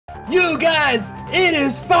You guys, it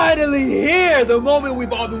is finally here! The moment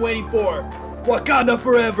we've all been waiting for. Wakanda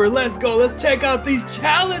forever, let's go. Let's check out these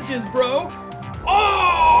challenges, bro.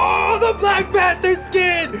 Oh, the Black Panther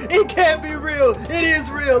skin! It can't be real. It is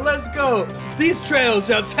real. Let's go. These trails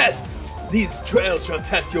shall test. These trails shall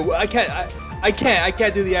test your. I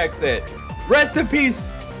can't do the accent. Rest in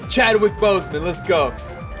peace, Chadwick Boseman. Let's go.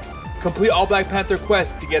 Complete all Black Panther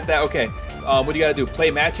quests to get that. Okay. What do you gotta do? Play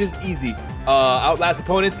matches? Easy. Outlast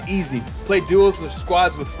opponents? Easy. Play duels or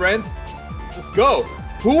squads with friends? Let's go.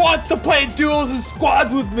 Who wants to play duels and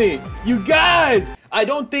squads with me? You guys! I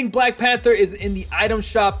don't think Black Panther is in the item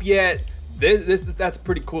shop yet. That's a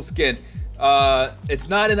pretty cool skin. It's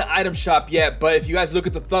not in the item shop yet, but if you guys look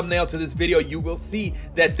at the thumbnail to this video, you will see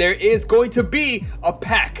that there is going to be a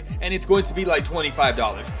pack, and it's going to be like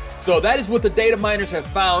 $25. So that is what the data miners have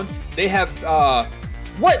found. They have,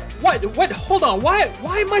 what? Hold on, why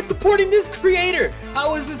am I supporting this creator?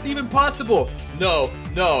 How is this even possible? No,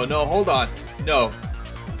 hold on, no.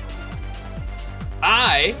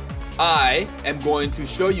 I am going to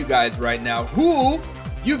show you guys right now who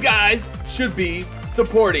you guys should be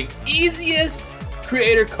supporting. Easiest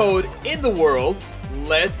creator code in the world.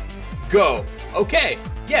 Let's go. Okay,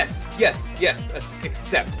 yes, let's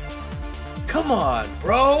accept. Come on,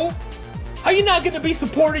 bro. How you not gonna be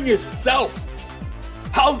supporting yourself?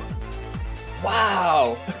 How?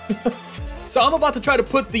 Wow. So I'm about to try to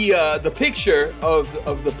put the picture of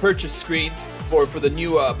the purchase screen for the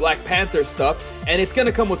new Black Panther stuff, and it's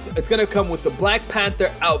gonna come with the Black Panther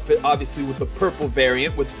outfit, obviously with the purple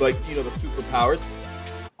variant with, like, you know, the superpowers.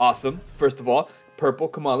 Awesome. First of all, purple.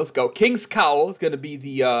 Come on, let's go. King's Cowl is gonna be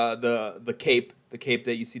the cape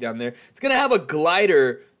that you see down there. It's gonna have a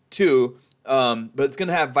glider too, but it's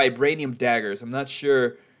gonna have vibranium daggers. I'm not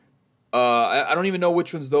sure. I don't even know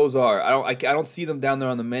which ones those are. I don't see them down there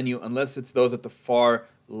on the menu unless it's those at the far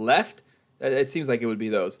left. It seems like it would be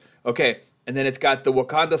those. Okay, and then it's got the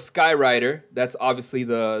Wakanda Skyrider. That's obviously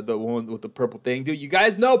the one with the purple thing. Dude, you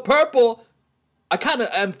guys know purple. I kind of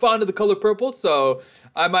am fond of the color purple, so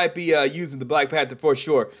I might be using the Black Panther for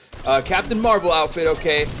sure. Captain Marvel outfit,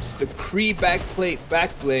 okay. The Kree backplate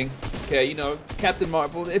back bling. Okay, you know, Captain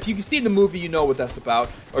Marvel. If you've seen the movie, you know what that's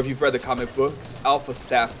about. Or if you've read the comic books, Alpha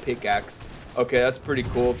Staff pickaxe. Okay, that's pretty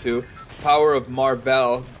cool too. Power of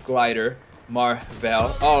Marvel glider.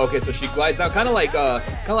 Marvel. Oh, okay, so she glides down, kind of like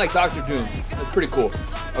Dr. Doom. That's pretty cool.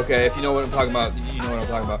 Okay, if you know what I'm talking about, you know what I'm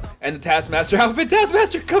talking about. And the Taskmaster outfit.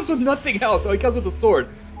 Taskmaster comes with nothing else. Oh, he comes with a sword.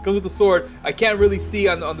 I can't really see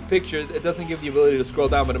on the picture. It doesn't give the ability to scroll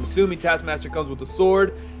down, but I'm assuming Taskmaster comes with the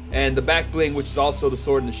sword and the back bling, which is also the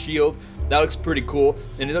sword and the shield. That looks pretty cool,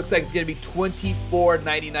 and it looks like it's gonna be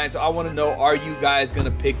 $24.99. So I want to know, are you guys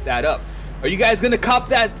gonna pick that up? Are you guys gonna cop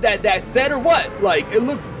that set or what? Like, it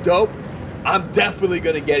looks dope. I'm definitely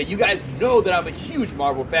gonna get it. You guys know that I'm a huge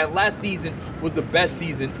Marvel fan. Last season was the best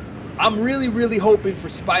season. I'm really hoping for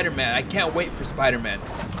Spider-Man. I can't wait for Spider-Man.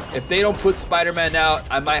 If they don't put Spider-Man out,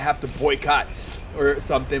 I might have to boycott or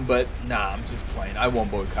something, but nah, I'm just playing. I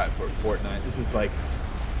won't boycott for Fortnite.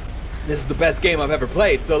 This is the best game I've ever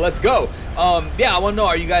played, so let's go. Yeah, I want to know,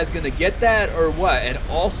 are you guys gonna get that or what? And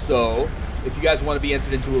also, if you guys want to be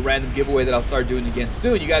entered into a random giveaway that I'll start doing again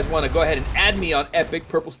soon, you guys want to go ahead and add me on Epic,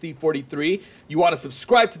 PurpleSteve43. You want to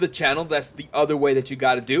subscribe to the channel. That's the other way that you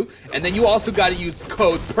got to do. And then you also got to use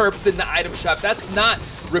code PERPS in the item shop. That's not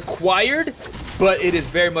required, but it is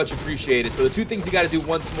very much appreciated. So the two things you got to do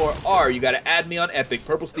once more are, you got to add me on Epic,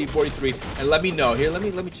 PurpleSteve43, and let me know. Here, let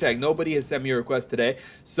me check. Nobody has sent me a request today.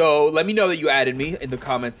 So let me know that you added me in the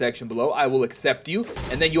comment section below. I will accept you.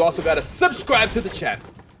 And then you also got to subscribe to the channel.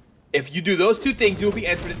 If you do those two things, you'll be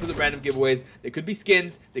entered into the random giveaways. They could be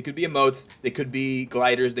skins, they could be emotes, they could be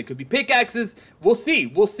gliders, they could be pickaxes. We'll see.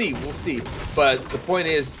 But the point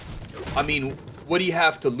is, I mean, what do you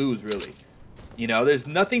have to lose, really? You know, there's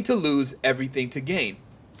nothing to lose, everything to gain.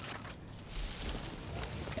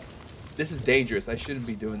 This is dangerous. I shouldn't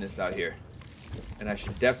be doing this out here. And I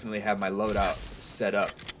should definitely have my loadout set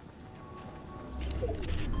up.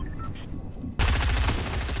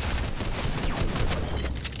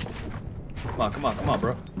 Come on,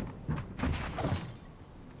 bro.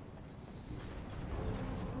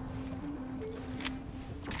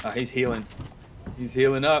 He's healing. He's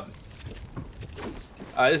healing up.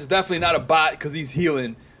 This is definitely not a bot because he's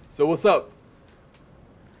healing. So what's up?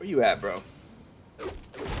 Where you at, bro?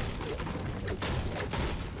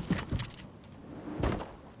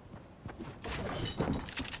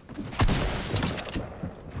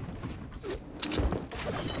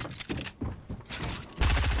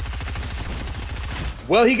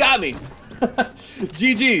 Well, he got me.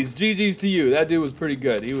 GG's to you. That dude was pretty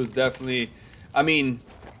good. He was definitely, I mean,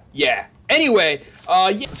 Yeah. Anyway,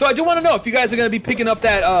 yeah, so I do want to know if you guys are gonna be picking up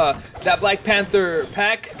that Black Panther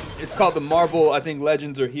pack. It's called the Marvel, I think,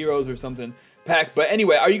 Legends or Heroes or something pack. But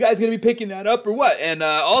anyway, are you guys gonna be picking that up or what? And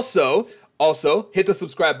also hit the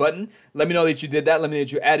subscribe button. Let me know that you did that. Let me know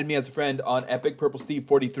that you added me as a friend on Epic, Purple Steve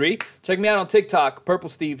 43. Check me out on TikTok, Purple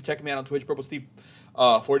Steve. Check me out on Twitch, Purple Steve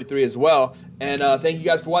 43 as well. And thank you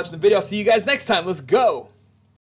guys for watching the video. I'll see you guys next time. Let's go.